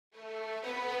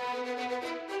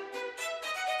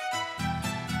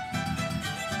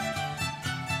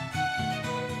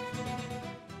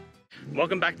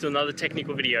welcome back to another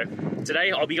technical video.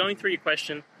 Today I'll be going through your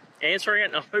question, answering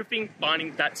it, and hoping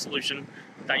finding that solution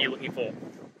that you're looking for.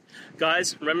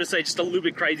 Guys, remember to stay just a little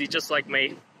bit crazy just like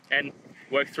me and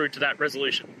work through to that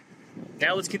resolution.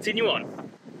 Now let's continue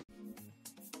on.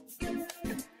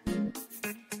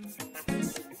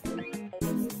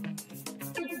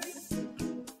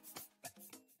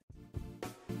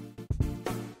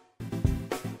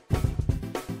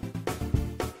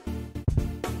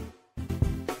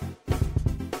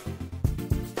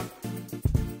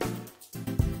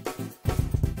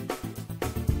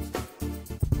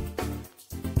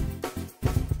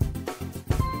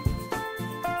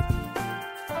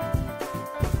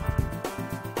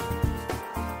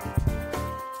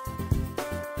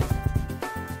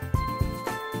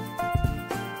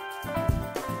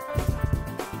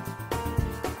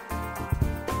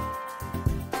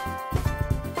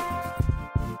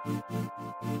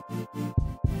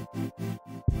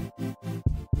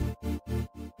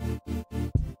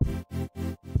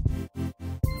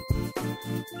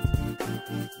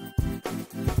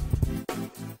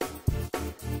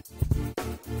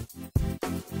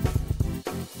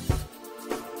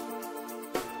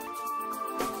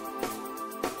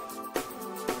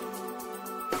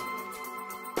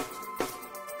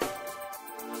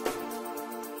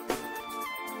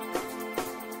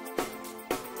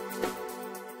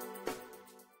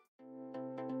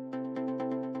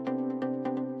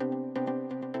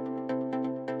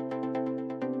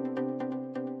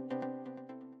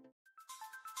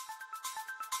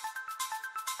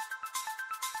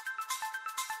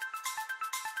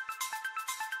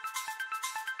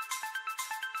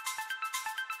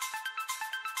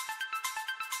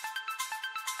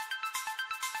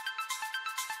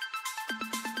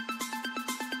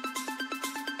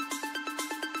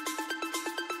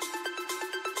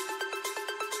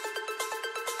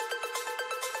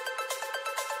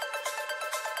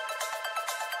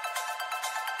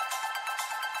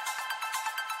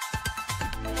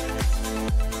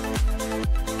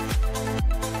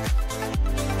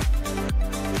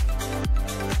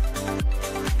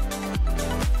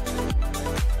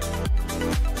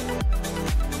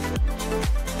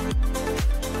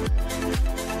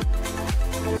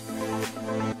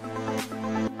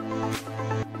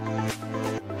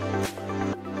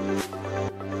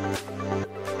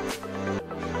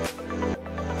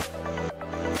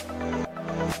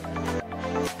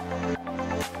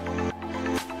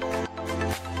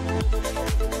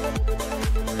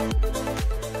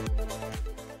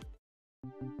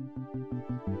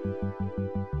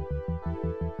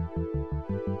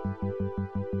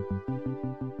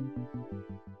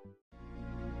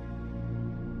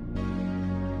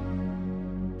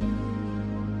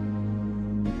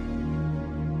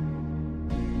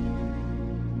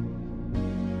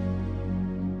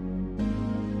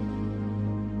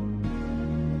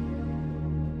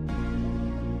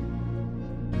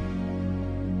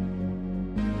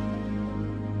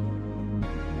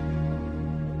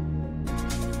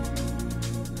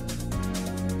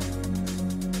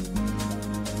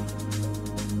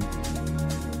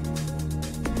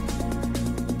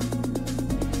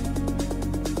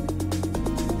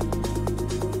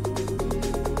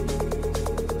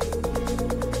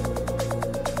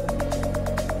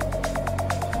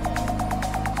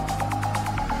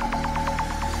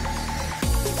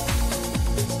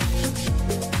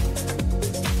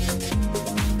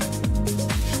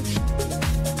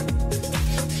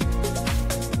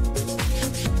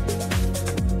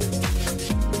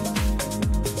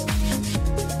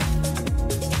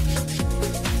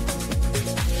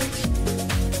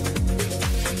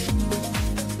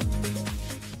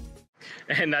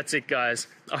 And that's it, guys.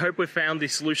 I hope we found the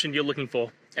solution you're looking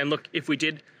for. And look, if we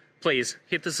did, please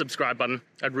hit the subscribe button.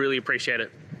 I'd really appreciate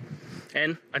it.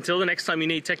 And until the next time you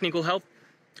need technical help,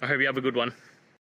 I hope you have a good one.